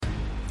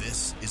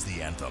is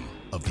the anthem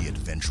of the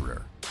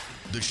adventurer.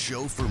 The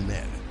show for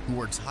men who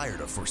are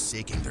tired of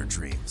forsaking their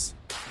dreams,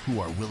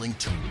 who are willing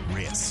to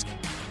risk,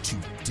 to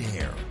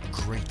dare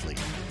greatly,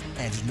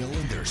 and know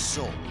in their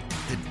soul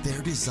that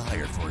their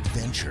desire for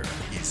adventure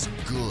is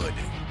good.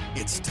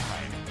 It's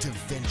time to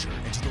venture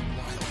into the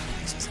wild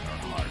places in our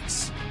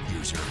hearts.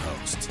 Here's your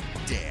host,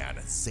 Dan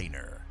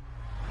Zahner.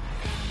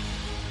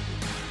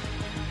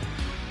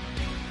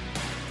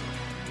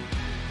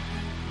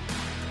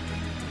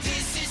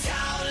 This is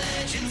how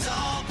legends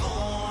are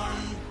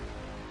born.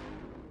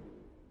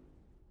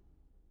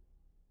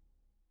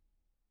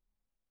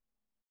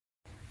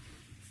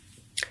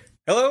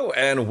 Hello,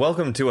 and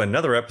welcome to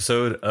another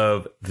episode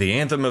of the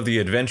Anthem of the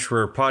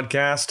Adventurer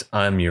podcast.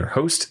 I'm your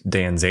host,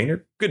 Dan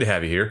Zahner. Good to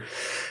have you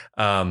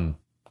here.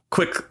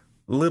 Quick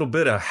little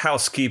bit of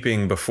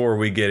housekeeping before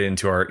we get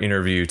into our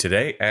interview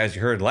today. As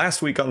you heard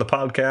last week on the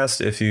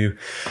podcast, if you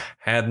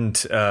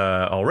hadn't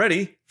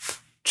already,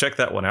 check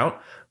that one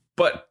out.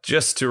 But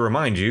just to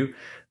remind you,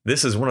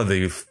 this is one of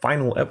the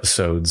final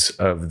episodes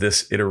of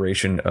this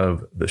iteration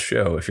of the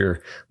show. If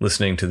you're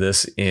listening to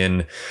this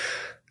in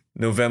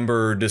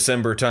November,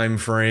 December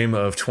timeframe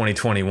of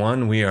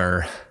 2021, we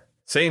are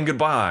saying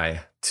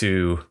goodbye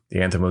to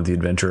the Anthem of the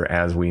Adventure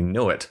as we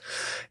know it.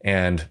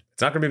 And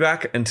it's not going to be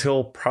back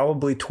until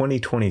probably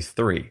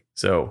 2023.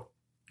 So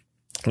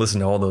listen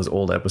to all those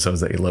old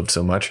episodes that you loved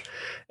so much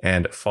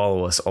and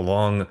follow us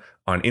along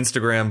on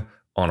Instagram,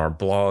 on our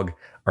blog.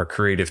 Our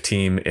creative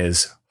team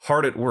is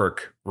hard at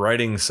work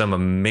writing some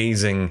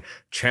amazing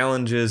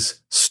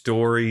challenges,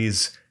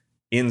 stories,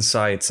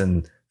 insights,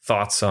 and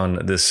thoughts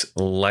on this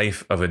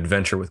life of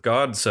adventure with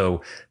God.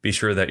 So be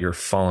sure that you're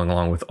following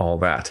along with all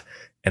that.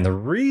 And the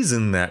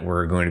reason that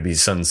we're going to be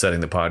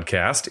sunsetting the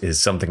podcast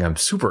is something I'm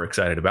super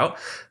excited about.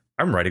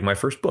 I'm writing my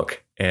first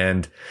book,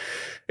 and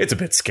it's a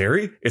bit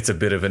scary. It's a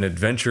bit of an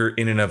adventure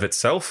in and of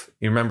itself.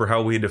 You remember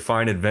how we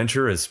define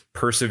adventure as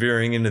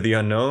persevering into the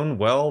unknown?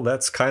 Well,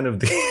 that's kind of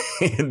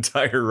the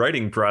entire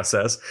writing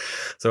process.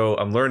 So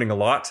I'm learning a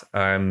lot.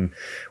 I'm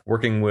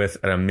working with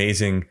an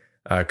amazing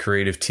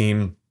creative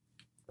team,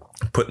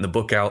 putting the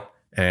book out,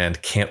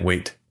 and can't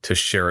wait to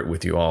share it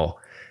with you all.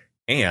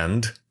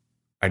 And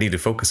I need to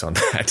focus on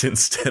that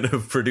instead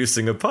of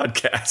producing a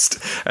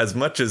podcast, as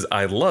much as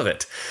I love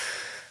it.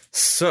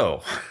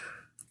 So,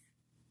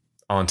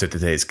 on to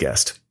today's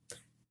guest.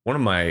 One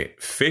of my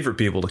favorite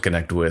people to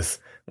connect with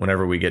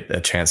whenever we get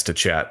a chance to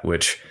chat,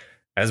 which,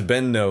 as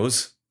Ben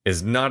knows,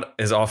 is not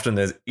as often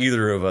as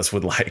either of us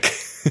would like.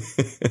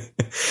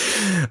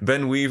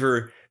 Ben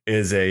Weaver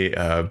is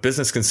a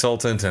business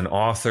consultant and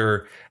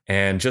author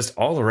and just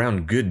all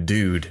around good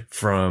dude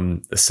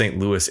from the St.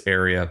 Louis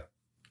area.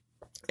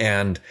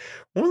 And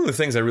one of the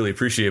things I really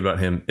appreciate about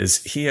him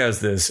is he has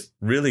this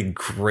really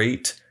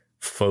great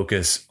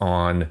focus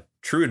on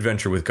true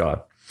adventure with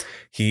God.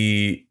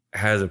 He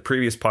has a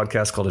previous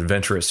podcast called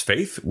Adventurous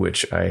Faith,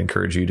 which I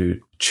encourage you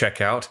to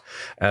check out,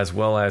 as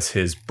well as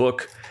his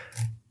book,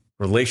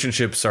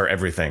 Relationships Are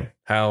Everything: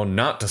 How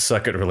Not to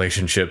Suck at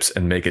Relationships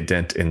and Make a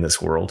Dent in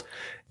This World.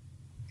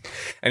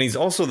 And he's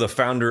also the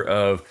founder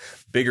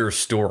of Bigger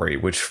Story,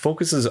 which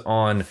focuses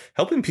on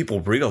helping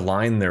people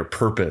realign their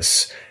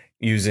purpose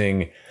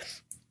using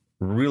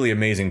really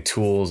amazing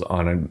tools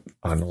on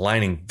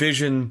aligning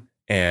vision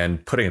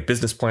and putting a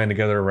business plan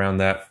together around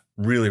that.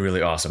 Really,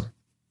 really awesome.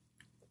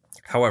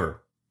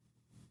 However,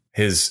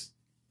 his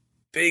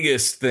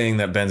biggest thing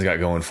that Ben's got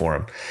going for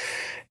him,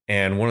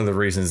 and one of the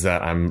reasons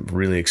that I'm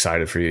really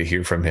excited for you to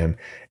hear from him,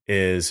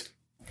 is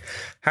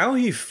how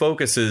he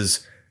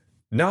focuses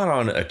not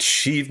on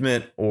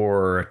achievement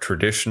or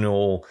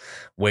traditional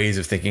ways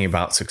of thinking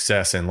about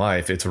success in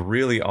life. It's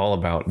really all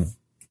about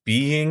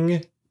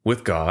being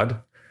with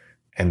God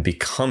and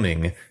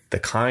becoming the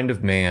kind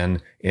of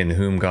man in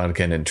whom God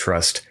can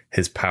entrust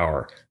his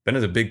power. Ben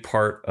is a big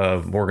part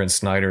of Morgan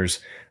Snyder's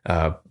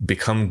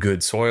Become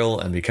Good Soil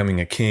and Becoming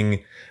a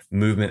King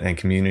movement and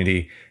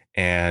community,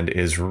 and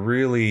is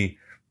really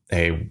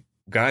a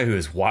guy who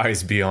is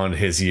wise beyond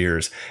his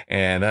years.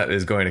 And that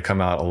is going to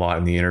come out a lot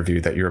in the interview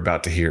that you're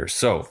about to hear.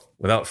 So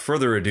without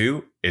further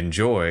ado,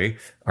 enjoy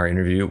our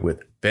interview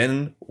with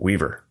Ben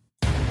Weaver.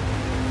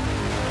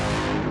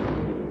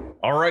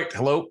 All right.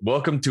 Hello.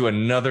 Welcome to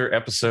another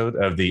episode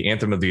of the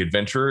Anthem of the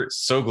Adventurer.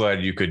 So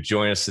glad you could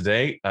join us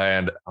today.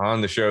 And on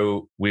the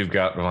show, we've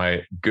got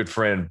my good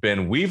friend,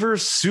 Ben Weaver.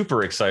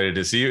 Super excited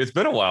to see you. It's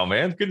been a while,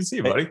 man. Good to see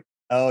you, buddy.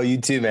 Oh, you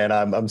too, man.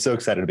 I'm so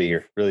excited to be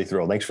here. Really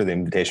thrilled. Thanks for the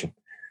invitation.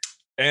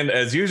 And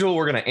as usual,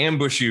 we're going to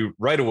ambush you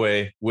right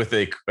away with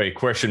a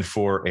question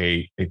for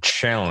a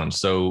challenge.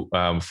 So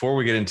before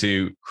we get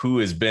into who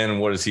is Ben and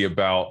what is he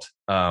about,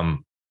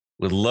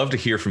 would love to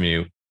hear from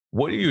you.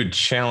 What do you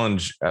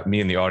challenge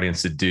me and the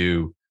audience to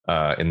do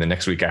in the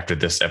next week after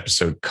this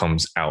episode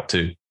comes out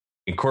to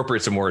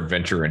incorporate some more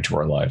adventure into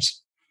our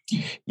lives?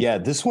 Yeah,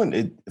 this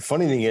one,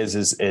 funny thing is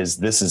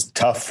this is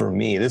tough for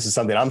me. This is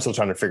something I'm still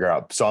trying to figure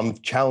out. So I'm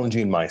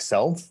challenging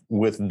myself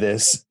with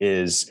this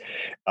is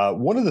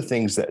one of the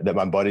things that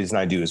my buddies and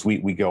I do is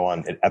we go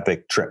on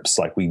epic trips,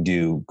 like we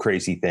do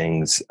crazy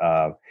things.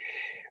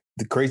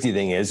 the crazy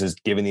thing is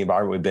given the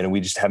environment we've been in, we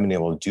just haven't been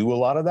able to do a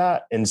lot of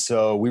that. And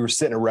so we were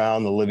sitting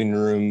around the living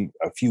room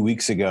a few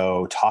weeks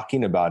ago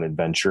talking about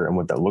adventure and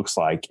what that looks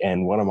like.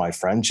 And one of my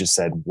friends just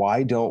said,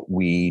 why don't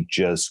we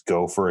just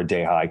go for a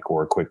day hike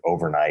or a quick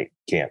overnight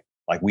camp?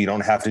 Like, we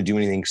don't have to do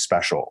anything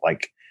special,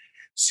 like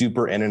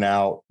super in and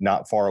out,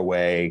 not far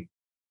away.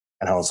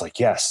 And I was like,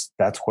 yes,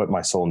 that's what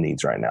my soul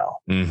needs right now.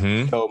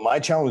 Mm-hmm. So my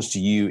challenge to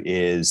you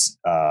is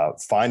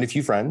find a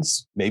few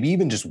friends, maybe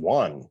even just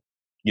one,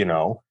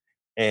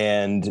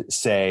 and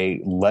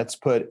say, let's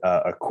put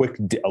a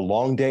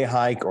long day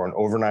hike or an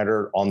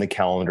overnighter on the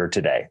calendar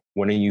today.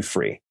 When are you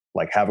free?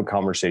 Like, have a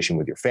conversation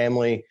with your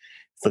family.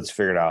 Let's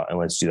figure it out. And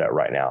let's do that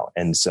right now.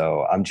 And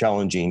so I'm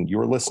challenging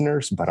your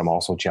listeners, but I'm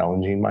also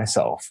challenging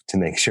myself to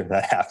make sure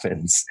that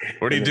happens.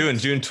 What are you doing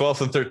June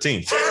 12th and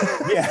 13th?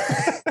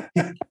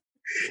 Yeah,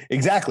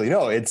 exactly.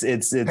 No,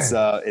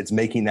 it's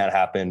making that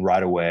happen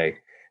right away.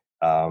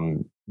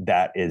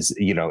 That is,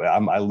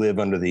 I live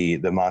under the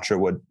mantra,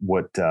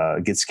 what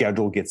gets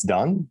scheduled gets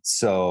done.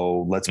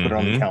 So let's put it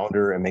on the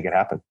calendar and make it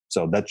happen.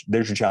 So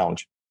there's your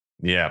challenge.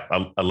 Yeah,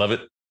 I love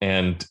it.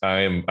 And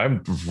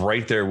I'm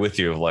right there with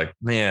you. Like,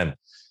 man,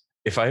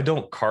 if I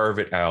don't carve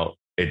it out,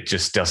 it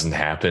just doesn't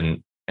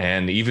happen.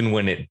 And even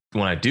when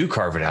I do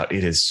carve it out,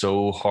 it is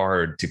so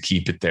hard to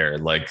keep it there.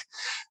 Like,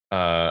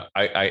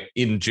 I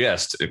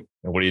ingest.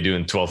 What are you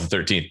doing 12th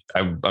and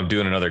 13th? I'm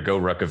doing another Go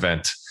Ruck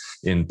event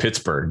in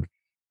Pittsburgh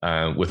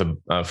with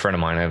a friend of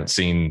mine I haven't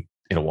seen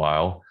in a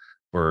while.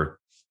 We're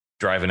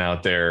driving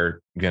out there,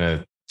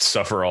 gonna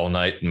suffer all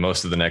night and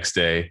most of the next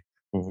day.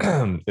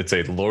 It's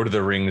a Lord of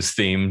the Rings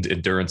themed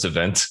endurance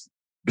event.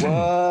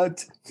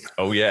 What?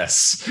 Oh,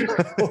 yes.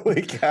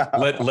 Holy cow.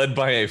 Led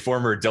by a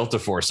former Delta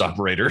Force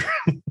operator.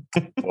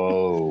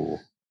 Whoa.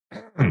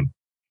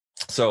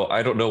 So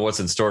I don't know what's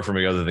in store for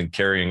me other than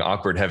carrying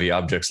awkward, heavy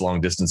objects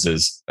long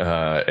distances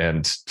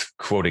and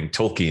quoting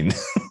Tolkien.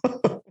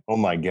 Oh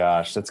my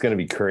gosh, that's going to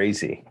be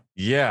crazy.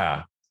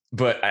 Yeah.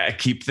 But I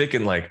keep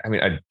thinking, like, I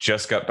mean, I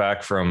just got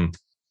back from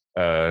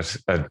a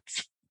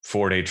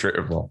 4-day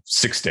trip, well,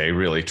 6-day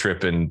really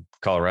trip in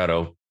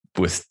Colorado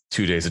with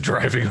 2 days of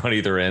driving on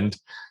either end.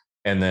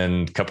 And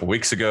then a couple of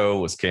weeks ago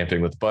was camping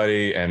with a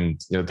buddy.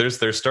 And,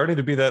 there's starting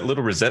to be that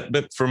little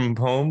resentment from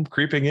home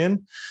creeping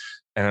in.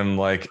 And I'm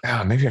like,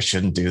 maybe I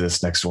shouldn't do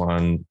this next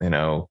one.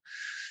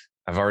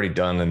 I've already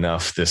done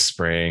enough this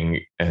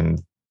spring.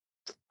 And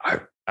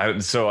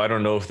so I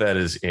don't know if that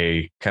is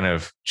a kind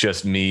of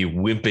just me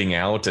wimping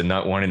out and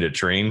not wanting to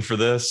train for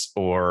this,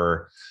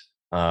 or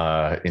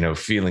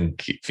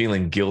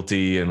feeling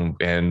guilty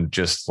and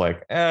just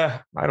like, I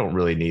don't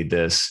really need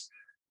this.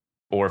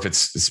 Or if it's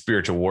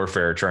spiritual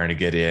warfare trying to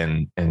get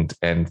in and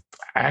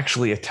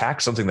actually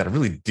attack something that I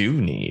really do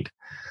need.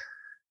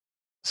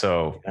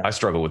 So I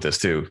struggle with this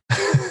too.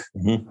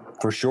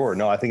 For sure.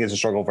 No, I think it's a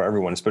struggle for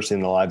everyone, especially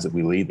in the lives that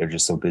we lead. They're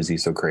just so busy,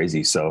 so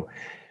crazy. So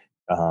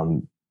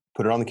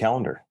put it on the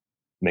calendar,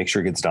 make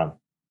sure it gets done.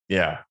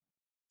 Yeah.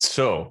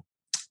 So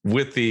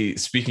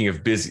speaking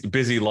of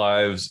busy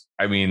lives,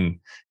 I mean,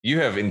 you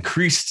have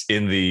increased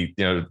in the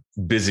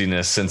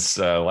busyness since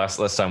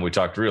last time we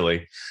talked,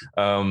 really.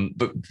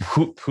 But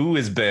who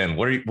is Ben?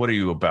 What are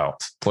you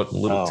about? Tell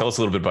us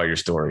a little bit about your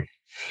story.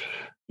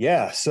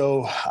 Yeah,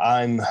 so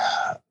I'm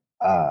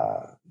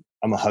a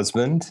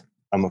husband.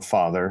 I'm a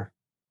father.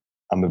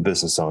 I'm a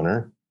business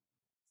owner.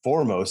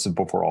 Foremost,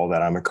 before all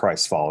that, I'm a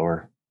Christ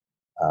follower.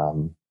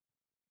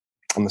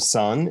 I'm a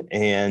son,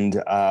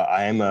 and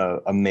I am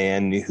a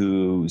man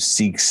who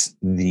seeks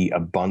the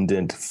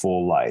abundant,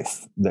 full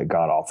life that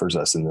God offers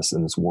us in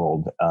this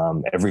world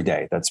every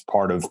day. That's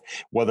part of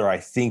whether I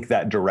think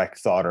that direct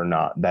thought or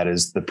not. That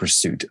is the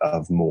pursuit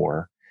of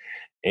more,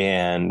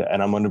 and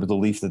I'm under the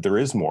belief that there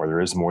is more. There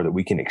is more that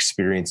we can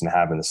experience and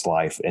have in this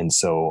life. And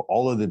so,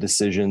 all of the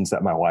decisions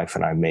that my wife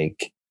and I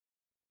make,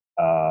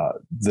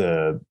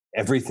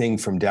 everything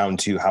from down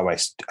to how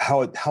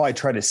I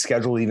try to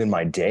schedule even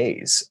my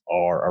days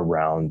are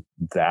around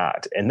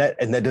that. And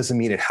that doesn't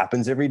mean it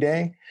happens every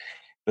day,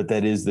 but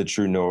that is the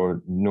true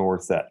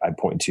north that I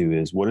point to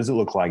is, what does it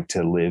look like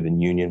to live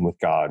in union with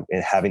God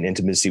and having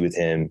intimacy with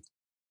him,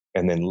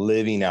 and then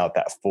living out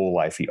that full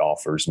life he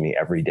offers me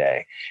every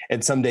day.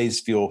 And some days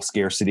feel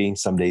scarcity,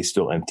 some days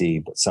feel empty,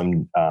 but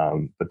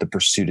but the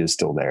pursuit is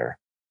still there.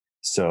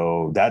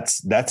 So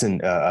that's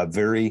a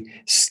very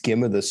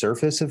skim of the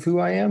surface of who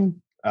I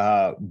am.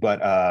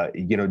 But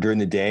during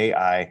the day,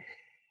 I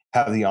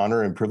have the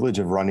honor and privilege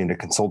of running a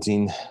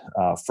consulting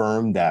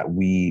firm that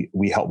we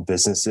help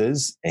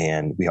businesses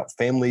and we help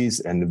families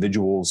and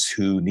individuals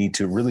who need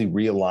to really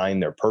realign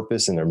their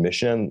purpose and their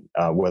mission,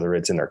 whether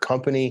it's in their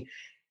company,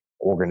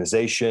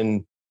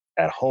 organization,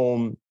 at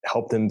home,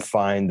 help them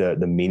find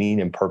the meaning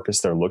and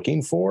purpose they're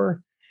looking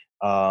for,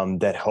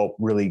 that help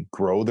really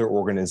grow their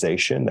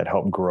organization, that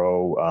help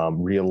grow,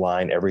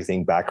 realign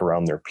everything back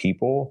around their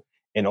people,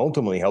 and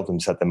ultimately help them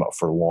set them up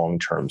for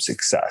long-term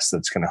success.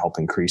 That's going to help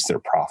increase their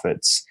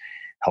profits,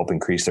 help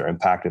increase their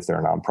impact if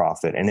they're a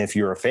nonprofit. And if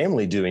you're a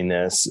family doing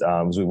this,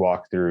 as we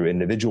walk through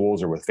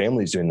individuals or with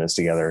families doing this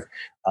together,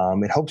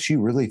 it helps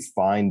you really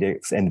find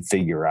it and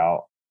figure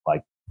out,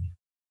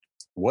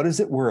 what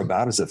is it we're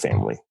about as a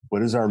family?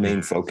 What is our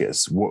main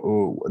focus?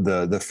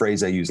 The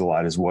phrase I use a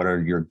lot is, what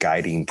are your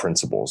guiding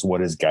principles?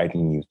 What is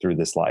guiding you through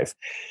this life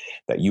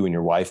that you and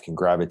your wife can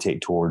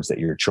gravitate towards, that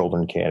your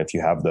children can, if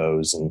you have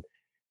those? And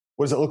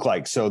what does it look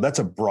like? So that's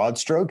a broad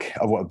stroke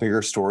of what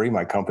Bigger Story,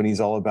 my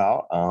company's all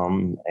about.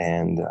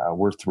 And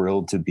we're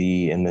thrilled to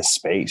be in this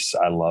space.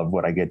 I love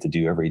what I get to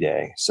do every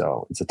day.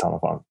 So it's a ton of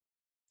fun.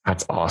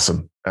 That's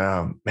awesome.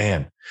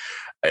 Man,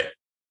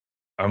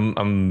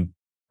 I'm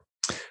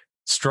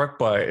struck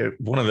by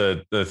one of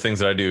the things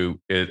that I do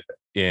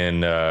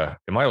in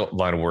my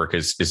line of work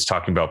is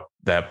talking about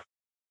that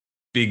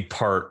big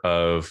part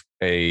of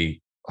a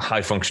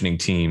high functioning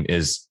team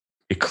is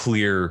a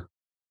clear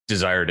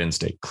desired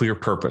instinct, clear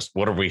purpose.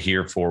 What are we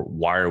here for?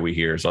 Why are we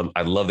here? So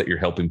I love that you're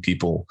helping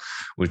people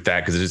with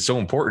that, because it's so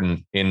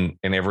important in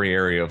every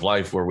area of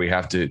life where we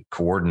have to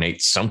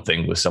coordinate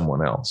something with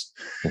someone else.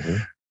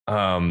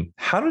 Mm-hmm.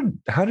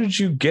 How did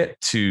you get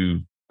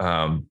to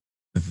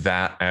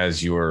that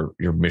as your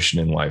mission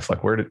in life?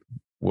 Like, what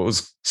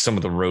was some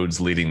of the roads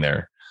leading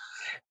there?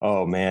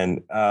 Oh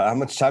man, how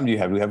much time do you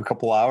have? Do we have a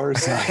couple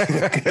hours?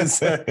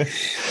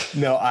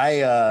 No,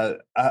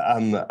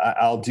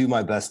 I'll do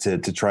my best to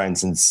try and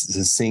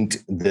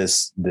succinct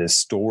this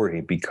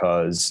story,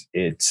 because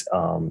it's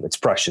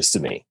precious to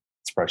me.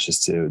 It's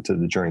precious to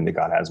the journey that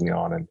God has me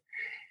on. And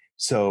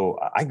so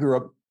I grew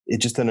up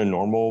just in a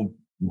normal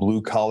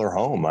blue collar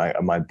home.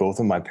 Both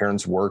of my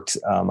parents worked.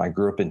 I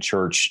grew up in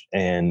church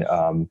and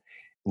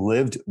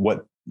lived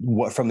what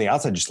from the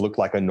outside just looked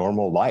like a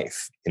normal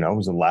life. You know, it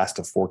was the last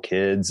of 4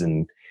 kids,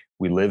 and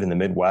we live in the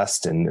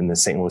Midwest and in the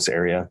St. Louis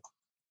area.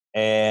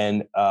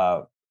 And,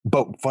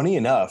 but funny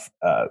enough,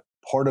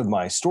 part of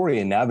my story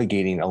in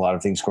navigating a lot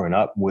of things growing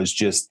up was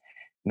just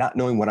not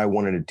knowing what I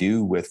wanted to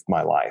do with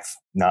my life.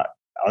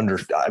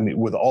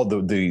 With all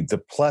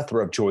the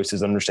plethora of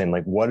choices, understanding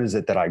like, what is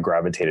it that I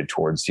gravitated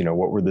towards? You know,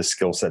 what were the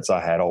skill sets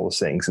I had, all those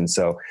things. And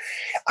so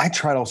I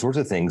tried all sorts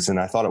of things. And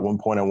I thought at one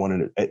point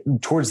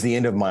towards the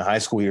end of my high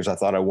school years, I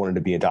thought I wanted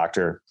to be a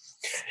doctor.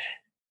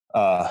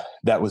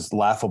 That was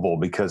laughable,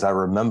 because I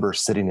remember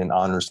sitting in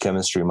honors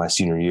chemistry my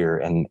senior year,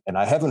 and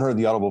I haven't heard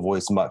the audible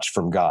voice much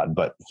from God,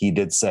 but he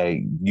did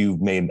say, "You've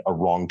made a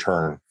wrong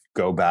turn.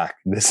 Go back.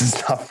 This is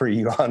not for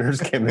you. Honors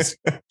chemistry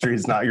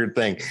is not your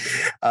thing."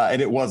 And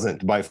it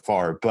wasn't by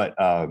far, but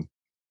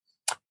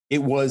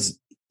it was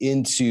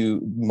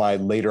into my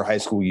later high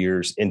school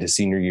years, into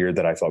senior year,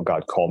 that I felt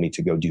God called me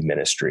to go do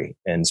ministry,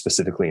 and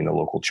specifically in the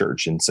local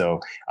church. And so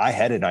I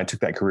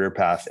took that career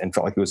path and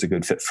felt like it was a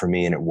good fit for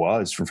me. And it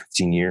was for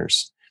 15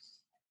 years.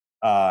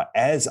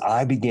 As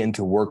I began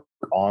to work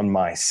on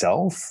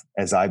myself,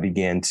 as I hit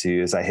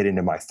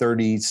into my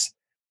 30s,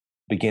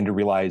 began to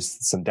realize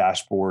some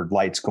dashboard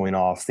lights going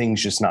off,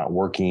 things just not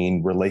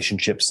working,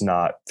 relationships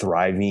not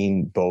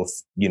thriving,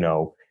 both, you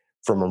know,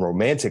 from a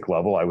romantic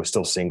level, I was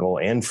still single,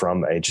 and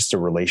from just a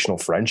relational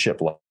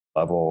friendship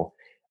level.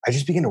 I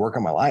just began to work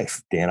on my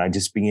life, Dan. I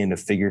just began to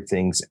figure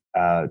things,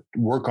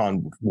 work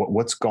on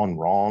what's gone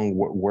wrong,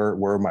 where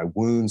are my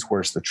wounds,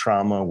 where's the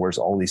trauma, where's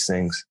all these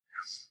things.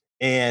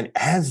 And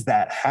as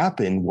that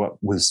happened,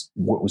 what was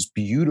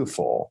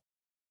beautiful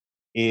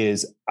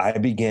is I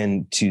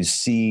began to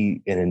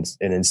see an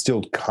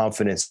instilled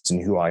confidence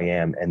in who I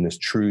am and this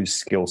true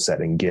skill set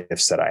and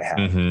gifts that I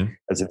have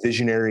as a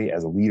visionary,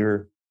 as a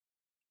leader.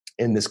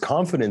 And this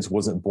confidence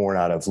wasn't born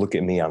out of, look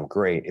at me, I'm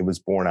great. It was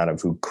born out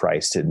of who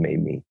Christ had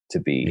made me to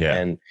be.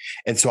 Yeah.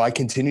 And so I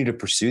continued to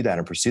pursue that.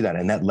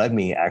 And that led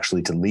me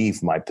actually to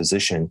leave my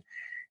position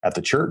at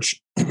the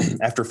church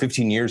after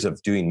 15 years of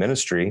doing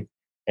ministry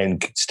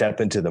and step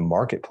into the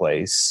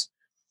marketplace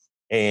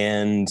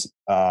and,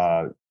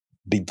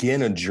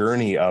 begin a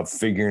journey of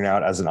figuring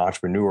out as an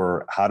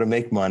entrepreneur how to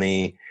make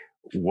money,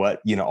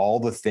 all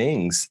the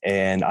things.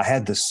 And I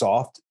had the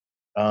soft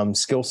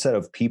skill set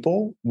of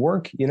people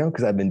work,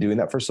 because I've been doing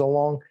that for so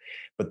long,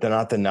 but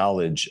not the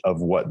knowledge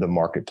of what the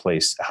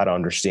marketplace, how to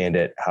understand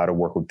it, how to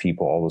work with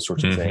people, all those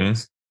sorts of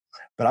things.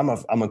 But I'm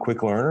a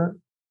quick learner,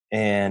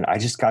 and I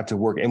just got to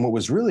work. And what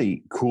was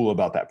really cool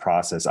about that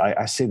process,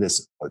 I say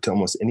this to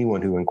almost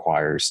anyone who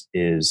inquires,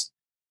 is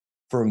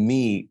for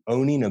me,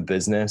 owning a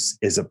business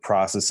is a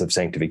process of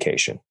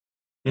sanctification.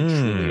 It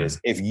truly is.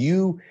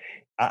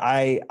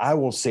 I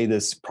will say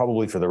this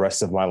probably for the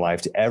rest of my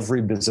life to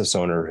every business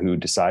owner who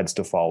decides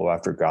to follow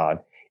after God.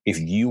 If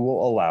you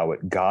will allow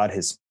it, God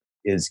has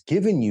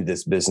given you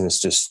this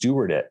business to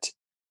steward it,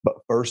 but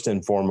first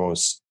and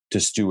foremost to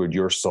steward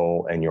your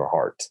soul and your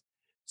heart.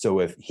 So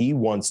if he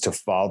wants to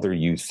father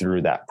you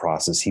through that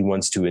process, he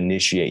wants to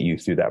initiate you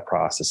through that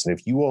process. And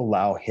if you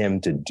allow him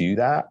to do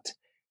that,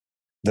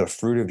 the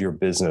fruit of your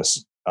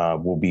business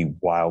will be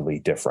wildly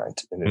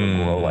different, and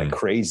it'll grow like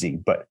crazy.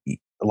 But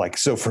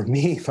so for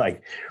me,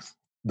 like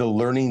the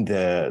learning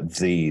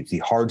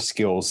the hard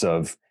skills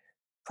of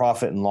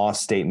profit and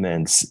loss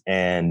statements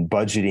and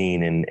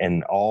budgeting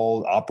and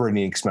all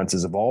operating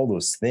expenses of all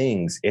those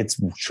things, it's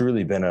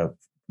truly been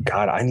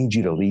God, I need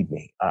you to lead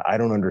me. I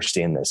don't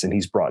understand this. And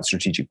he's brought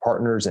strategic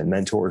partners and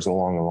mentors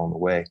along the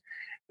way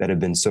that have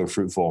been so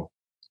fruitful.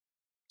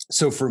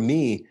 So for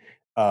me,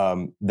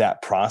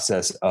 that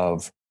process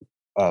of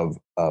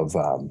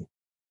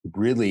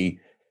really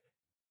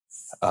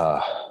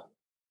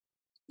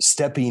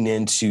stepping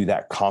into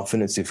that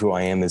confidence of who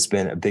I am has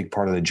been a big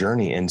part of the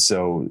journey. And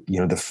so,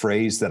 the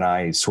phrase that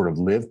I sort of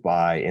live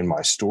by in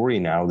my story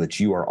now that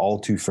you are all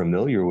too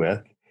familiar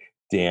with,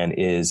 Dan,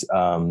 is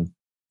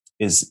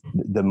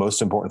the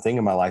most important thing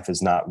in my life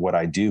is not what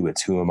I do,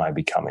 it's who am I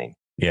becoming.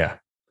 Yeah.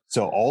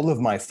 So all of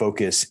my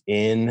focus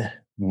in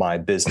my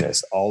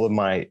business, all of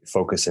my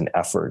focus and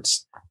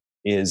efforts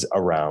is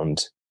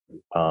around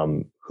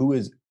who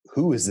is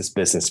this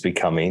business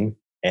becoming,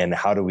 and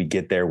how do we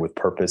get there with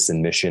purpose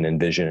and mission and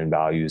vision and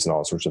values and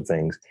all sorts of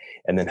things.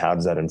 And then how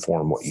does that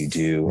inform what you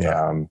do?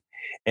 Yeah.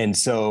 And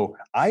so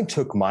I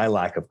took my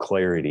lack of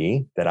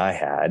clarity that I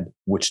had,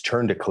 which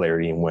turned to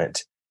clarity, and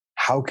went,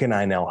 how can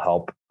I now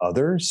help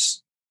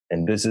others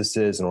and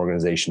businesses and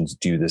organizations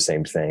do the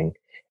same thing?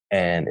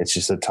 And it's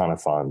just a ton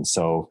of fun.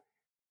 So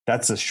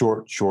that's a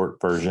short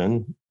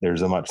version.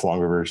 There's a much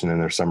longer version in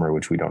their summary,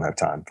 which we don't have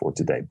time for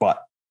today,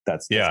 but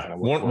that's kind of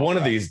one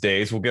of these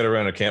days we'll get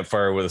around a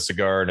campfire with a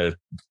cigar and a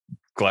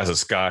glass of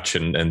scotch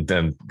and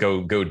then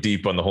go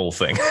deep on the whole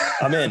thing.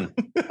 I'm in.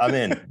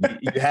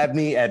 You have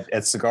me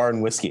at cigar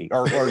and whiskey,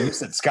 or you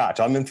said scotch.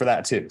 I'm in for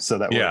that too. So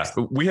that works.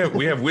 Yeah,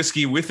 we have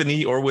whiskey with an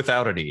E or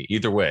without an E,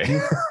 either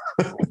way.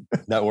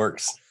 That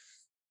works.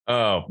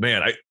 Oh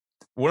man.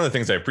 One of the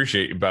things I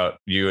appreciate about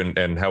you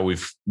and how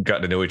we've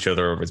gotten to know each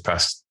other over the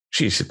past,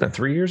 it's been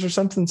 3 years or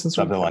something since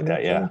something like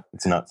that. Yeah.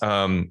 It's nuts.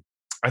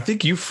 I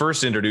think you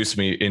first introduced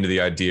me into the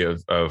idea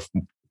of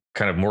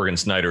kind of Morgan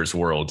Snyder's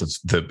world,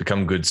 the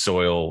become good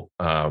soil,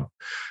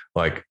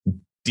 like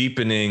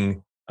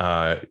deepening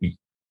the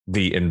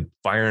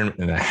environment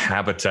and the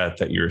habitat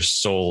that your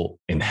soul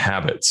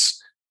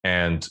inhabits,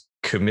 and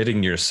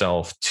committing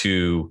yourself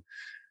to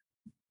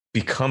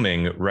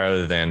becoming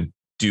rather than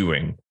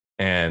doing,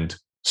 and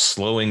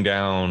slowing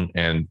down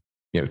and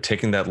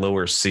taking that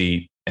lower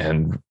seat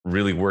and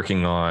really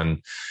working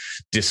on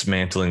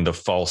dismantling the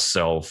false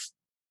self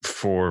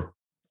for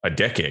a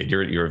decade.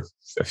 You're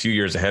a few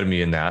years ahead of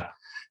me in that.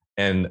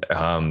 And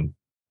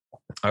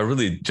I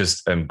really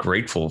just am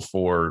grateful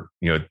for,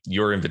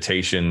 your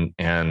invitation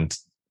and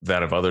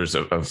that of others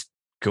of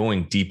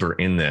going deeper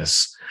in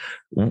this.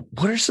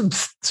 What are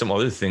some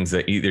other things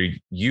that either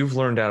you've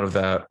learned out of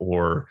that,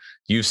 or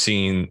you've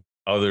seen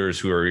others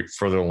who are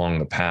further along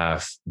the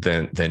path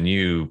than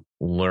you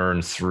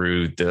learn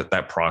through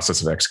that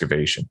process of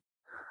excavation?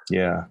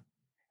 Yeah.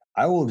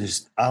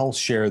 I'll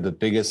share the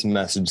biggest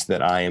message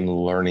that I am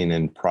learning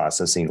and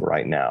processing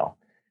right now,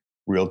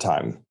 real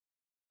time.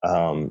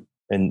 And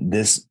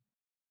this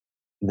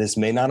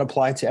may not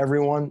apply to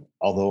everyone,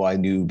 although I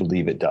do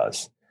believe it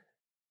does.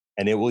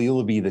 And it will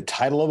either be the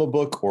title of a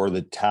book or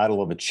the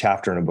title of a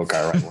chapter in a book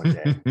I write one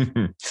day.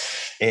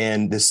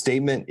 And the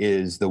statement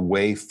is, the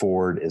way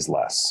forward is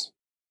less.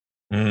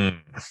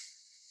 And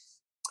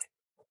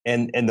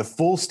the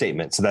full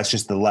statement, so that's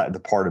just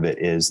the part of it,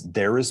 is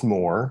there is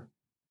more,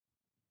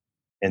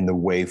 and the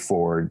way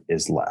forward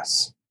is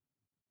less.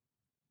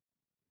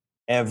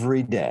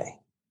 Every day,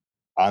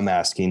 I'm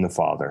asking the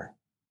Father,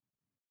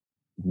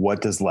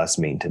 what does less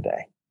mean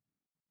today?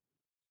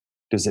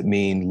 Does it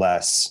mean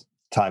less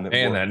time at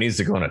work? That needs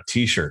to go on a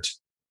t-shirt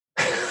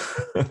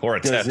or a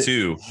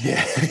tattoo.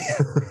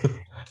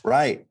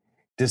 Right.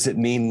 Does it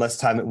mean less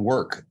time at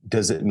work?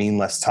 Does it mean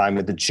less time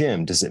at the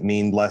gym? Does it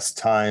mean less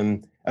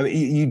time? I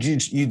mean,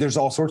 you there's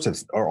all sorts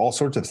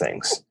of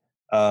things.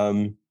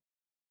 The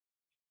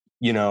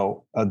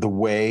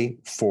way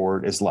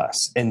forward is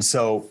less. And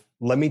so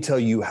let me tell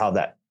you how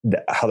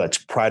that's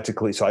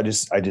practically. So I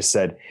just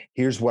said,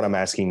 here's what I'm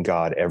asking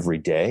God every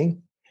day,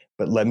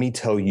 but let me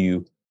tell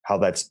you how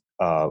that's,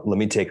 let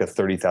me take a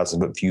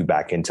 30,000 foot view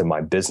back into my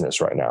business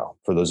right now.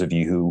 For those of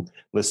you who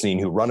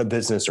run a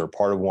business or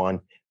part of one,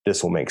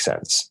 this will make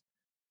sense.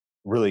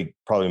 Really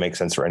probably makes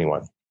sense for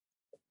anyone.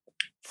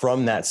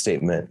 From that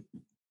statement,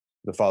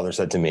 the Father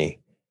said to me,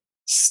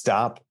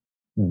 stop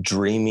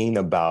dreaming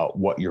about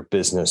what your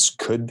business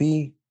could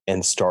be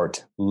and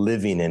start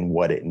living in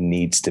what it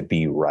needs to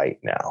be right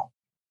now.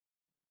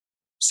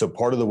 So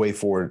part of the way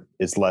forward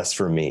is less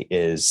for me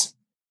is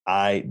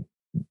I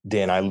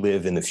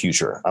live in the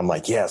future. I'm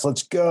like, yes,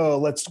 let's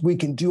go. We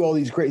can do all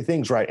these great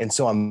things. Right. And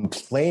so I'm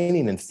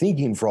planning and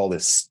thinking for all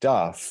this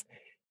stuff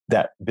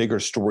that bigger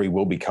story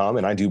will become.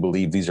 And I do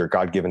believe these are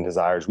God-given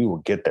desires. We will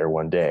get there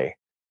one day.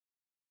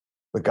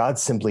 But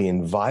God's simply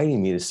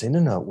inviting me to say,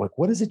 no, like,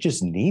 what does it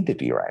just need to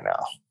be right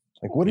now?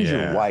 Like, what does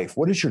your wife,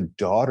 what does your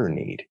daughter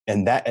need?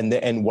 And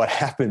what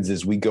happens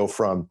is we go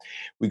from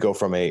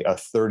a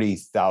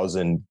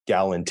 30,000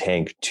 gallon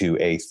tank to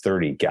a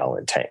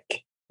 30-gallon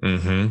tank.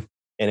 Mm-hmm.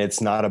 And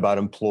it's not about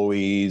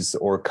employees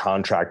or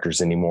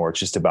contractors anymore. It's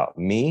just about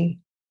me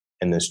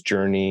and this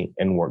journey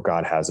and what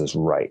God has us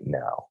right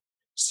now.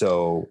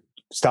 So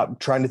stop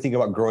trying to think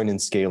about growing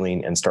and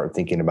scaling and start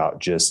thinking about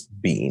just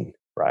being,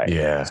 right?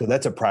 Yeah. So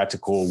that's a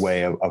practical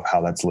way of how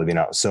that's living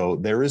out. So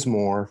there is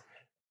more,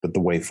 but the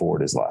way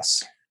forward is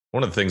less.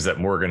 One of the things that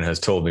Morgan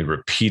has told me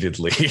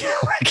repeatedly,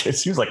 like it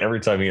seems like every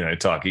time he and I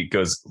talk, he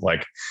goes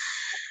like,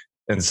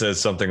 and says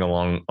something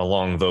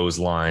along those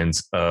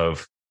lines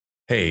of,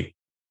 hey,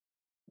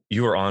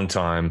 you are on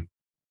time,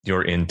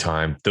 you're in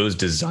time. Those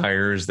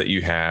desires that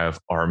you have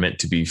are meant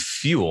to be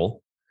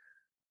fuel,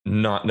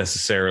 not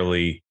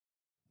necessarily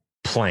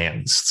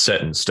plans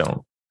set in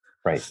stone.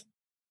 Right.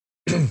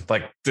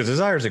 Like the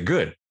desires are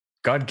good.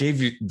 God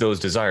gave you those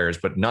desires,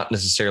 but not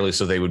necessarily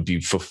so they would be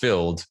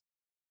fulfilled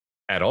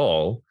at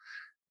all.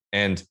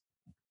 And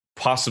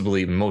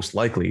possibly, most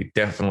likely,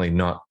 definitely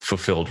not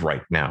fulfilled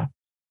right now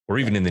or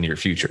even in the near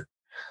future.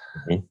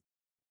 Mm-hmm.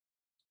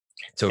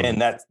 So,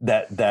 and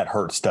that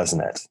hurts,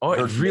 doesn't it? Oh,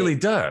 it really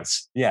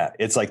does. Yeah.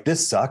 It's like,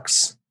 this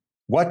sucks.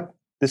 What?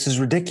 This is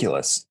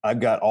ridiculous. I've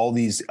got all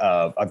these,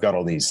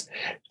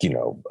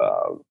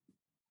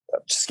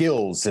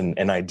 skills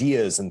and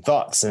ideas and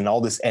thoughts and all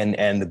this.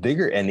 And the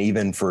bigger, and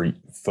even for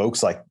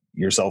folks like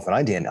yourself and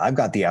I, Dan, I've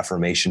got the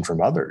affirmation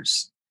from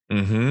others.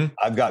 Mm-hmm.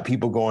 I've got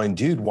people going,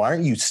 dude, why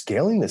aren't you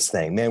scaling this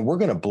thing, man? We're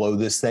going to blow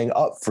this thing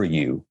up for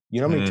you.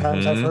 You know how many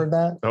times I've heard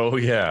that? Oh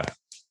yeah.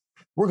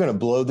 We're going to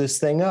blow this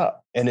thing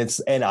up. And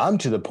I'm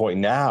to the point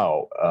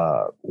now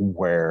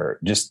where,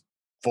 just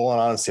full on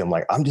honesty, I'm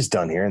like, I'm just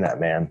done hearing that,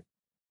 man.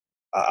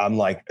 I'm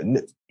like,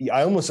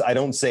 I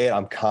don't say it.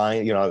 I'm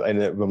kind,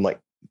 and I'm like,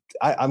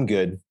 I'm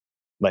good.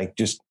 Like,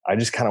 I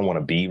just kind of want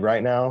to be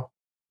right now.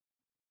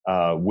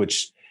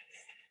 Which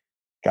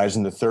guys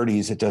in the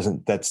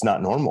 30s, that's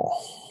not normal.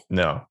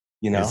 No,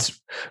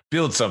 it's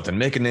build something,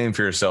 make a name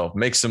for yourself,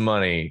 make some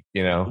money,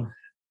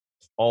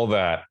 all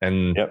that.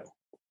 And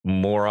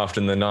more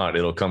often than not,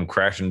 it'll come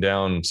crashing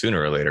down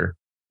sooner or later.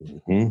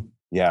 Mm-hmm.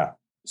 Yeah.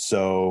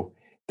 So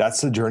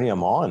that's the journey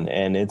I'm on,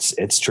 and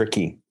it's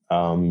tricky.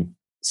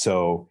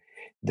 So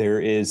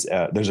there's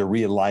a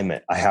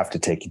realignment I have to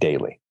take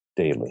daily.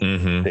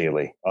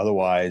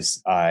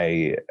 Otherwise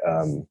I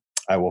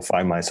will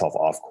find myself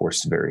off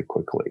course very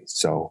quickly.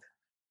 So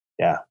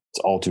yeah, it's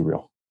all too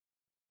real.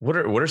 What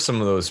are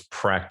some of those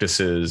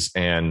practices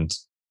and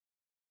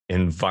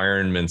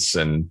environments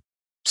and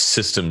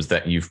systems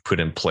that you've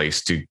put in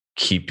place to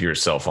keep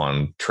yourself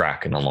on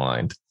track and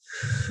aligned?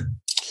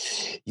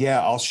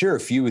 Yeah, I'll share a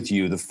few with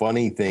you. The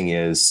funny thing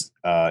is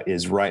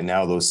right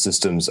now those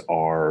systems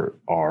are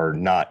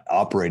not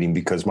operating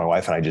because my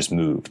wife and I just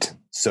moved.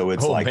 So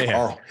it's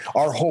our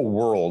whole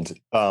world.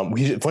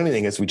 Funny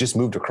thing is, we just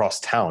moved across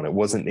town. It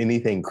wasn't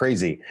anything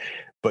crazy,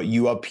 but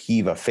you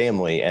upheave a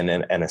family and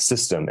a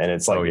system, and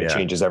it's like, it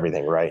changes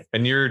everything, right?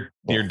 And your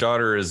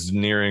daughter is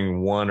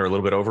nearing 1 or a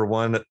little bit over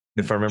 1,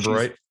 if I remember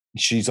right.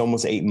 She's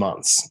almost 8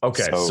 months.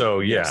 Okay. So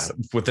yes.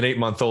 With an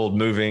 8-month-old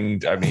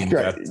moving, I mean,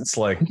 right. That's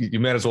like, you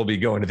might as well be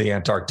going to the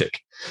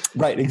Antarctic.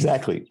 Right.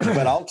 Exactly.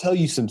 But I'll tell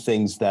you some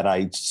things that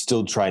I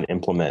still try to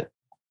implement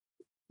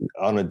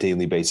on a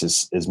daily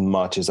basis as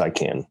much as I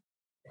can.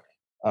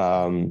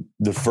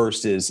 The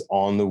first is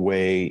on the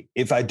way.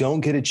 If I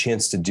don't get a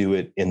chance to do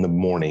it in the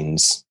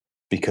mornings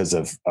because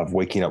of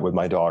waking up with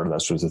my daughter,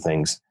 those sorts of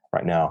things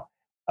right now,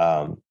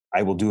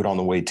 I will do it on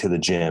the way to the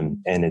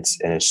gym. And it's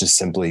just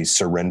simply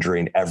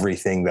surrendering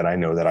everything that I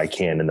know that I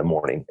can in the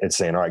morning. It's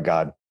saying, all right,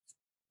 God,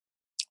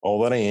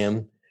 all that I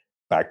am,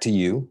 back to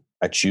you.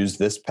 I choose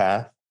this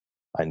path.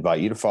 I invite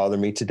you to father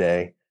me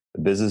today.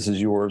 The business is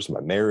yours,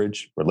 my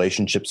marriage,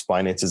 relationships,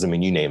 finances. I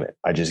mean, you name it.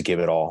 I just give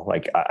it all.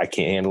 Like, I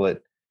can't handle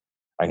it.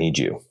 I need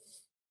you.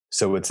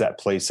 So it's that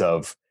place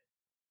of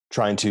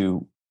trying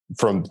to,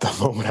 from the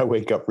moment I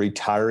wake up,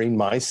 retiring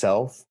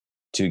myself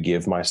to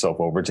give myself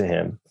over to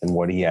him and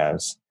what he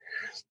has.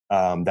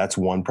 That's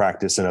one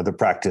practice. Another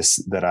practice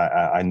that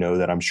I know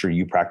that I'm sure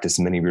you practice,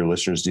 many of your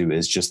listeners do,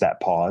 is just that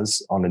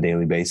pause on a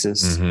daily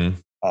basis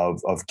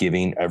of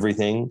giving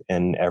everything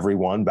and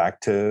everyone back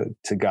to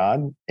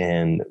God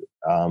and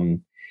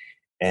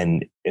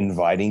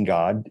inviting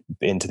God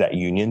into that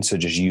union. So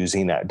just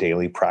using that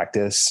daily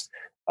practice.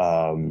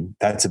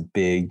 That's a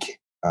big,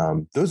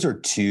 those are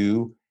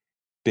two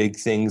big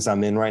things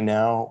I'm in right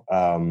now.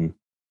 And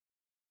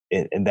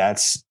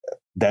that's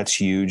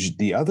huge.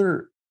 The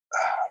other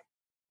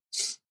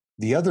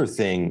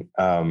thing,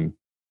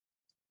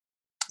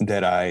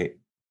 that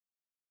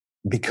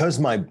because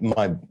my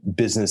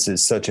business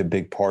is such a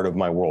big part of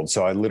my world.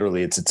 So I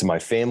literally, it's my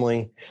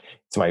family,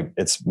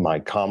 it's my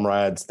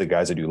comrades, the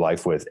guys I do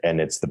life with, and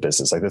it's the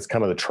business. Like, that's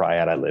kind of the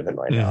triad I live in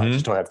right now. I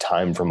just don't have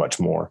time for much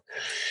more.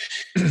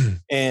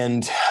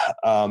 And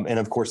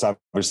of course,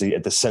 obviously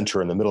at the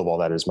center in the middle of all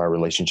that is my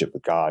relationship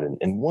with God.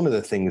 And one of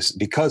the things,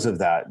 because of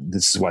that,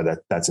 this is why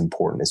that's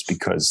important, is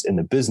because in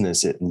the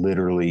business, it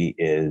literally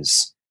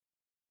is,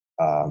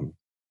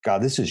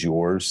 God, this is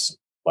yours.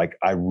 Like,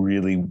 I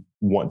really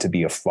want to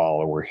be a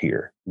follower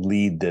here.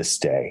 Lead this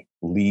day,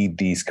 lead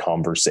these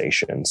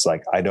conversations.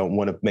 Like, I don't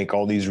want to make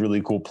all these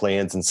really cool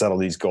plans and set all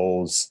these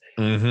goals.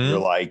 You're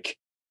like,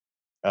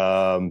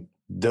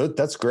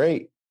 that's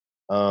great.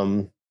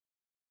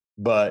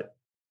 But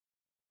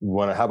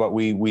how about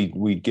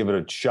we give it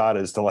a shot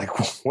as to like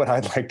what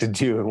I'd like to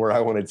do and where I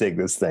want to take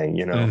this thing,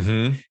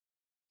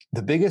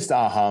 The biggest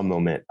aha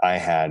moment I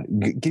had,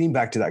 getting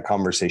back to that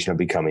conversation of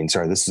becoming,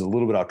 sorry, this is a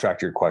little bit off track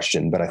to your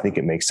question, but I think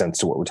it makes sense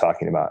to what we're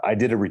talking about. I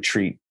did a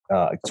retreat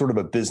sort of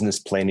a business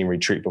planning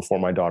retreat before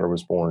my daughter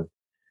was born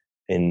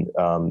in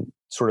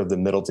sort of the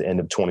middle to end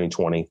of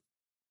 2020.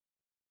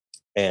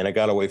 And I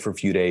got away for a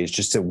few days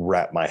just to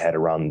wrap my head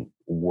around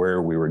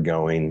where we were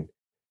going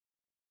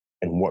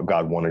and what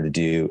God wanted to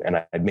do.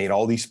 And I'd made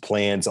all these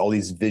plans, all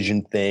these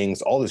vision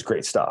things, all this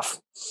great stuff.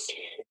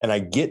 And I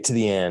get to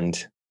the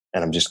end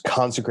and I'm just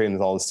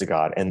consecrating all this to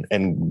God. And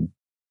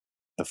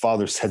the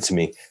Father said to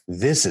me,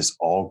 "This is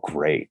all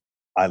great.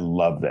 I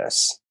love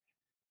this.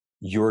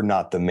 You're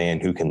not the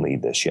man who can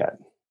lead this yet.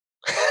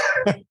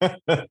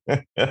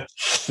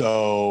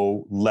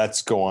 So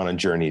let's go on a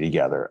journey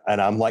together."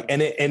 And I'm like,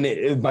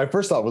 my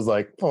first thought was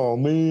like, "Oh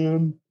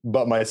man."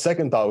 But my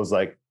second thought was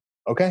like,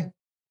 okay,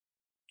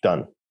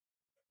 done.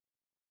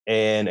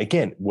 And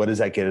again, what does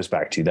that get us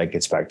back to? That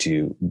gets back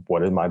to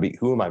who am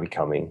I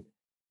becoming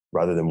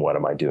rather than what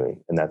am I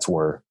doing? And that's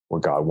where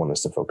God wants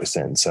us to focus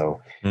in.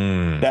 So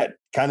that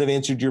kind of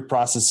answered your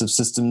process of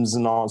systems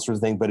and all that sort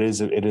of thing, but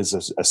it is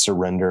a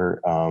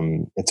surrender.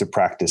 It's a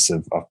practice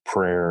of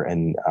prayer.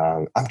 And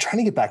I'm trying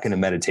to get back into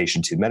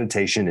meditation too.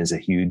 Meditation is a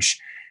huge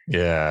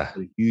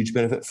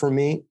benefit for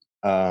me.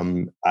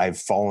 I've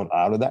fallen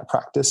out of that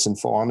practice in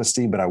full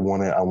honesty, but I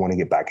want to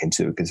get back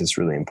into it because it's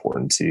really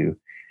important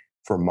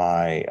for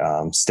my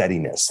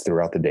steadiness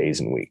throughout the days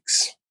and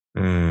weeks.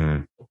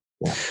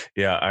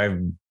 Yeah,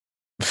 I'm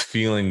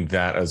feeling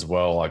that as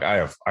well. Like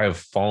I have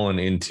fallen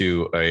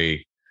into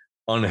a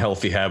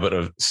unhealthy habit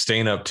of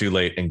staying up too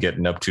late and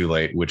getting up too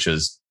late, which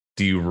has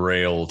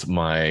derailed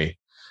my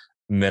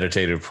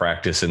meditative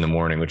practice in the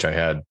morning, which I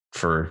had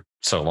for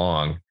so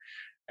long.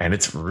 And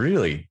it's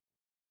really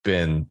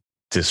been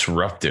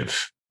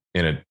disruptive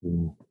in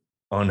an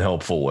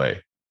unhelpful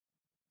way.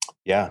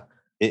 Yeah.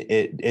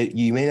 It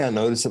you may not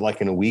notice it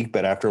like in a week,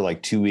 but after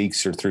like 2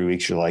 weeks or 3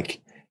 weeks, you're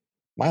like,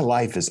 my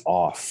life is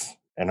off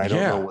and I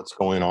don't know what's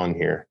going on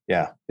here.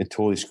 Yeah. It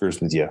totally screws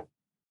with you.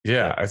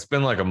 Yeah. It's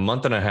been like a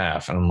month and a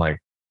half and I'm like,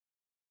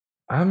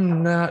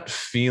 I'm not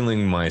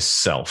feeling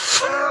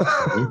myself.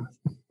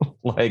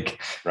 Like,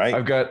 right.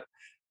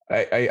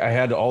 I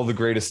had all the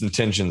greatest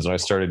intentions when I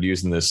started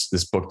using this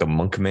book, The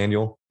Monk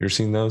Manual. You're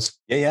seeing those?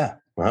 Yeah.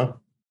 Uh-huh.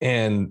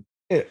 And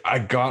I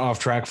got off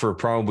track for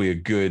probably a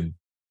good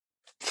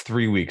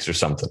 3 weeks or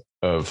something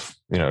of,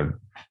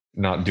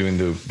 not doing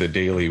the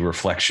daily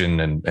reflection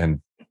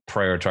and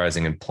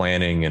prioritizing and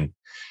planning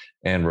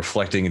and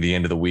reflecting at the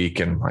end of the week.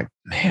 And like,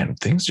 man,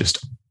 things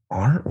just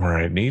aren't where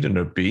I need them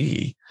to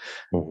be.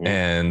 Mm-hmm.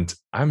 And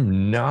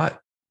I'm not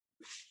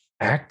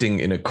acting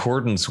in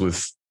accordance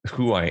with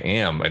who I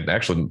am. And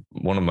actually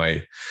one of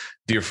my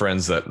dear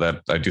friends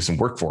that I do some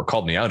work for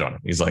called me out on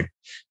it. He's like,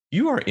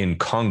 "You are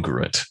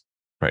incongruent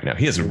right now."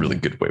 He has a really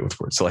good way with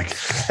words. So like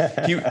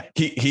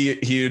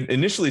he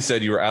initially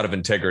said you were out of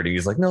integrity.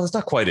 He's like, "No, that's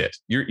not quite it.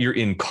 You're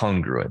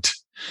incongruent."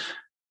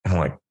 And I'm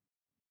like,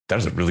 that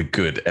is a really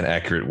good and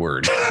accurate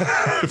word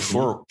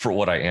for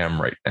what I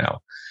am right now.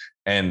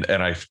 And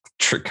I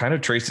kind of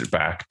traced it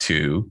back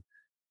to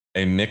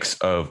a mix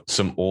of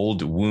some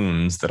old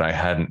wounds that I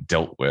hadn't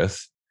dealt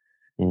with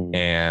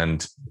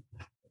and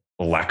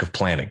a lack of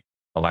planning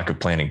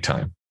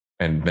time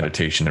and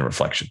meditation and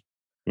reflection.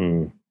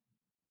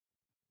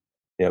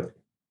 Yep.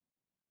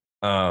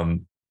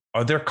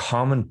 Are there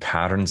common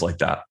patterns like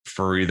that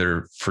for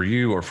either for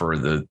you or for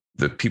the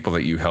people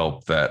that you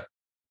help that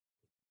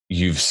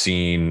you've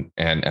seen,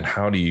 and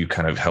how do you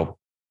kind of help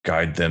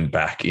guide them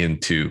back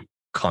into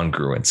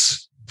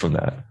congruence from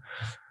that?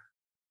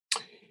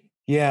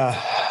 Yeah.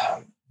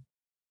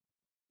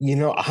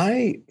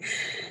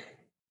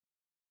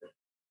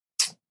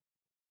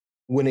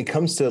 When it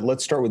comes to,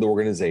 let's start with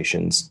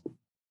organizations,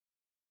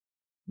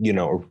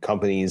 or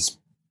companies,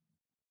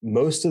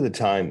 most of the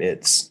time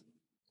it's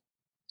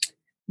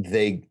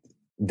they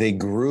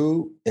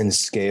grew and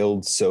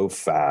scaled so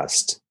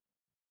fast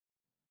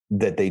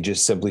that they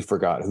just simply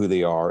forgot who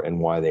they are and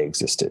why they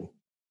existed.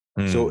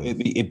 So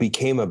it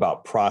became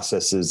about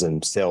processes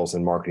and sales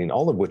and marketing,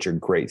 all of which are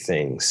great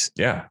things.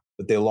 Yeah.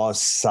 But they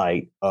lost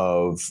sight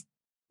of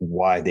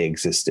why they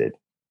existed.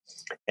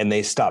 And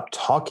they stopped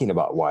talking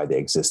about why they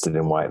existed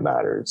and why it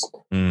matters.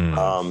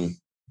 The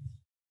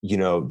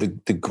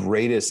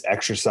greatest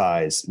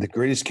exercise, the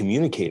greatest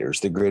communicators,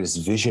 the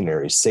greatest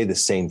visionaries say the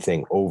same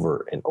thing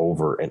over and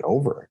over and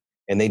over.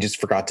 And they just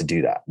forgot to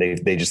do that.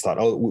 They just thought,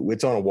 oh,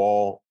 it's on a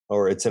wall,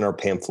 or it's in our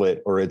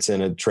pamphlet, or it's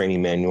in a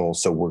training manual,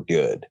 so we're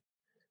good.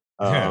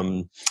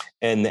 And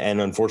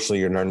unfortunately,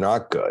 you're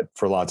not good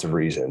for lots of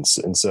reasons.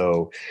 And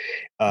so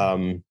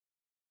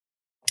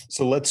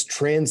let's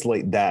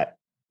translate that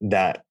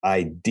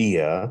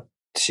idea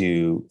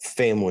to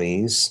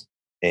families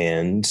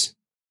and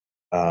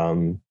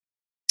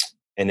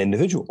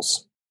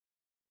individuals.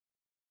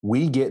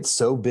 We get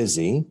so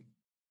busy,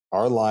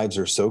 our lives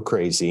are so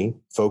crazy,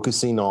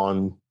 focusing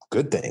on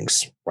good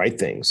things, right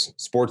things,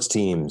 sports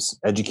teams,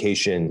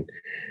 education,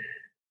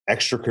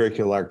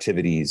 extracurricular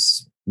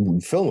activities,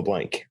 fill in the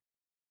blank,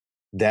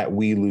 that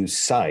we lose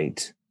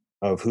sight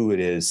of who it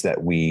is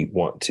that we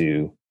want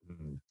to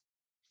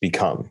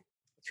become.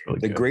 Really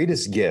the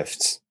greatest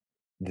gift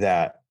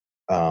that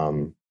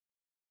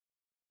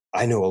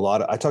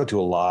I talk to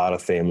a lot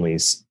of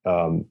families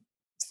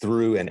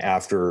through and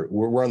after.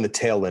 We're on the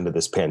tail end of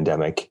this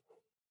pandemic.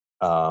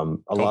 A lot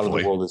of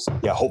the world is,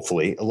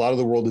 hopefully a lot of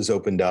the world has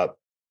opened up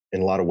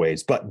in a lot of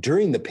ways. But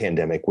during the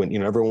pandemic, when,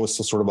 everyone was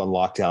still sort of on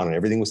lockdown and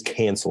everything was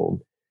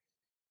canceled,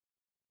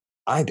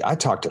 I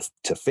talked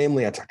to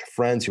family, I talked to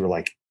friends who were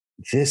like,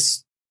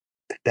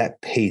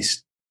 that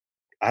pace,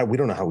 we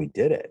don't know how we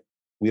did it.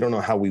 We don't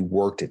know how we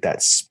worked at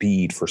that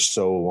speed for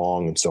so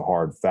long and so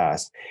hard,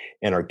 fast.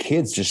 And our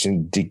kids just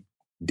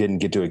didn't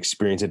get to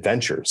experience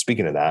adventure.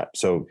 Speaking of that,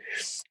 so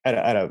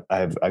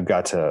I've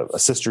got a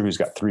sister who's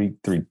got three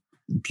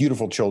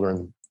beautiful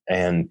children,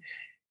 and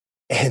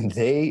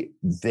they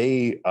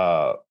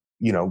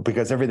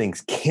because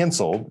everything's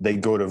canceled, they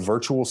go to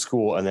virtual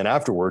school, and then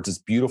afterwards it's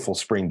beautiful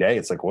spring day.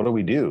 It's like, what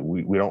do?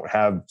 We don't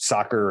have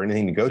soccer or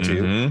anything to go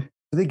to. Mm-hmm.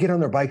 So they get on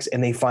their bikes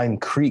and they find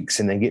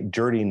creeks and they get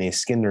dirty and they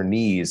skin their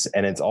knees,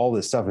 and it's all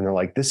this stuff. And they're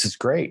like, this is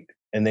great.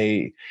 And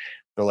they're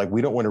like,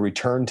 we don't want to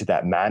return to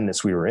that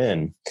madness we were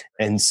in.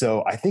 And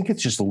so I think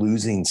it's just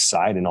losing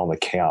sight in all the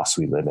chaos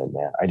we live in,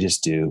 man. I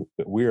just do.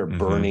 We are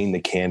burning the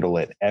candle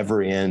at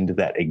every end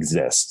that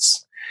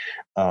exists.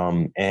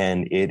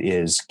 And it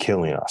is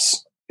killing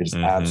us. It is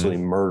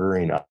absolutely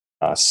murdering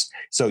us.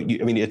 So,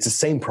 it's the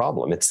same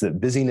problem. It's the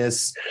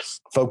busyness,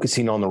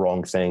 focusing on the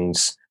wrong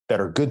things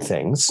that are good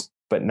things,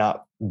 but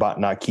not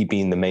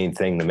keeping the main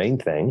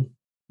thing.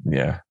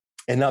 Yeah.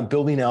 And not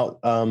building out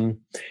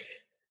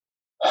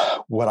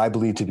what I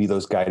believe to be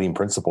those guiding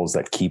principles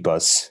that keep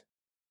us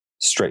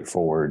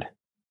straightforward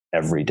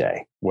every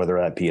day, whether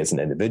that be as an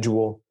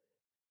individual.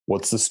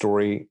 What's the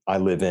story I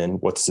live in?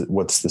 What's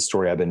the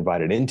story I've been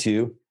invited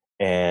into?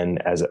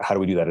 And how do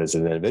we do that as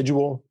an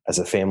individual, as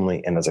a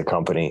family, and as a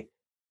company?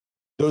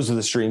 Those are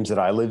the streams that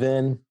I live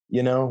in,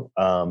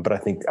 but I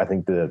think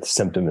the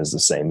symptom is the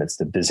same. It's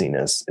the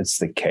busyness. It's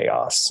the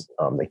chaos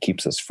that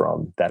keeps us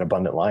from that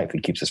abundant life.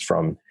 It keeps us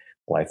from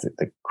life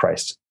that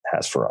Christ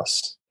has for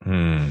us.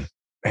 Man,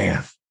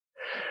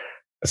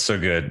 that's so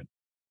good.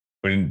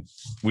 We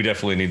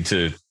definitely need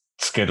to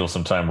schedule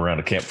some time around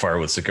a campfire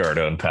with cigar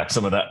to unpack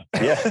some of that.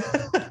 Yeah,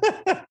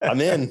 I'm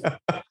in.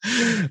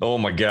 Oh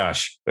my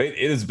gosh.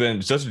 It has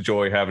been such a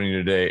joy having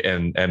you today.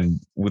 And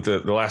with the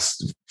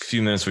last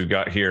few minutes we've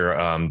got here,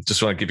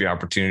 just want to give you an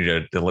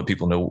opportunity to let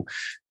people know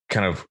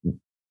kind of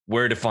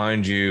where to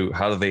find you,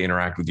 how do they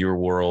interact with your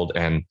world,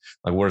 and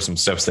like what are some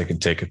steps they can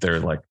take if they're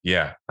like,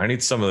 yeah, I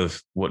need some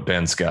of what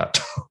Ben's got.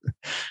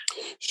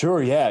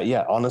 Sure.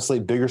 Yeah. Honestly,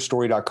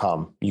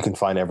 biggerstory.com. You can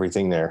find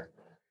everything there.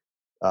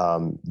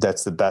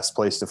 That's the best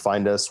place to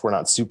find us. We're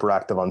not super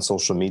active on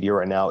social media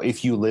right now.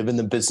 If you live in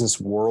the business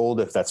world,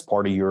 if that's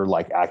part of your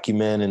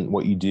acumen and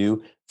what you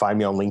do, find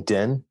me on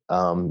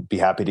LinkedIn. Be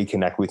happy to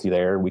connect with you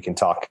there. We can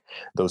talk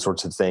those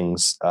sorts of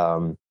things.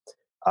 I'm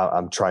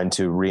trying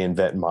to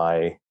reinvent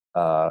my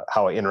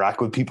how I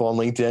interact with people on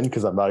LinkedIn,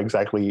 because I'm not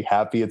exactly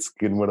happy. It's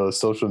in one of those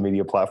social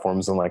media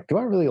platforms. I'm like, do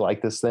I really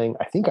like this thing?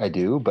 I think I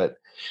do, but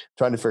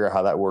trying to figure out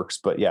how that works.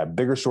 But yeah,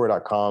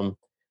 biggerstory.com.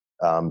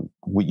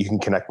 You can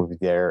connect with me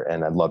there,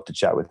 and I'd love to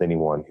chat with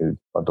anyone who'd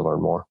love to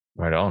learn more.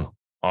 Right on.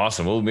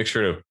 Awesome. We'll make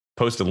sure to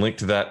post a link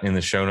to that in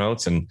the show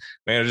notes. And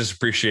man, I just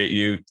appreciate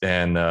you,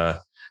 and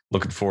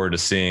looking forward to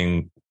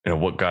seeing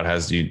what God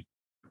has you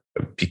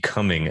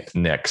becoming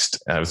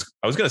next. I was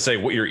going to say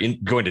what you're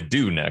going to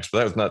do next, but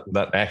that was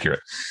not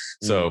accurate.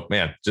 So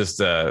man, just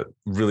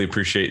really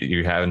appreciate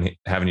you having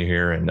you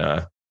here, and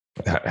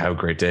have a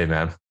great day,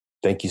 man.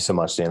 Thank you so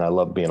much, Dan. I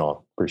love being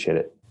on. Appreciate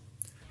it.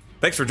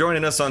 Thanks for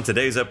joining us on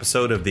today's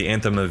episode of the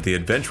Anthem of the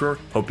Adventurer.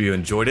 Hope you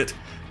enjoyed it.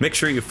 Make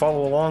sure you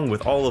follow along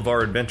with all of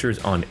our adventures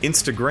on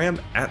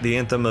Instagram at the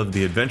Anthem of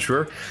the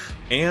Adventurer,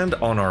 and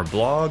on our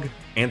blog,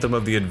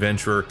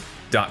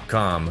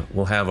 anthemoftheadventurer.com.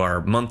 We'll have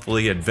our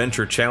monthly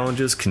adventure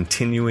challenges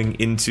continuing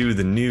into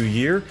the new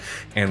year,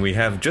 and we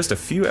have just a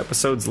few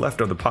episodes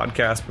left of the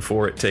podcast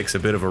before it takes a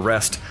bit of a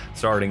rest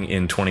starting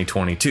in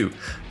 2022.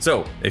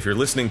 So if you're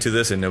listening to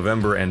this in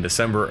November and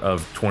December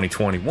of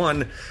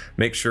 2021,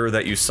 make sure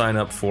that you sign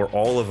up for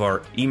all of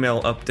our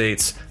email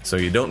updates so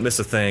you don't miss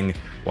a thing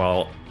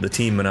while the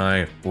team and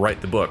I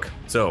write the book.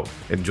 So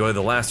enjoy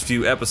the last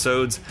few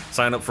episodes,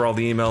 sign up for all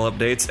the email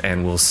updates,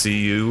 and we'll see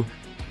you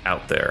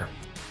out there.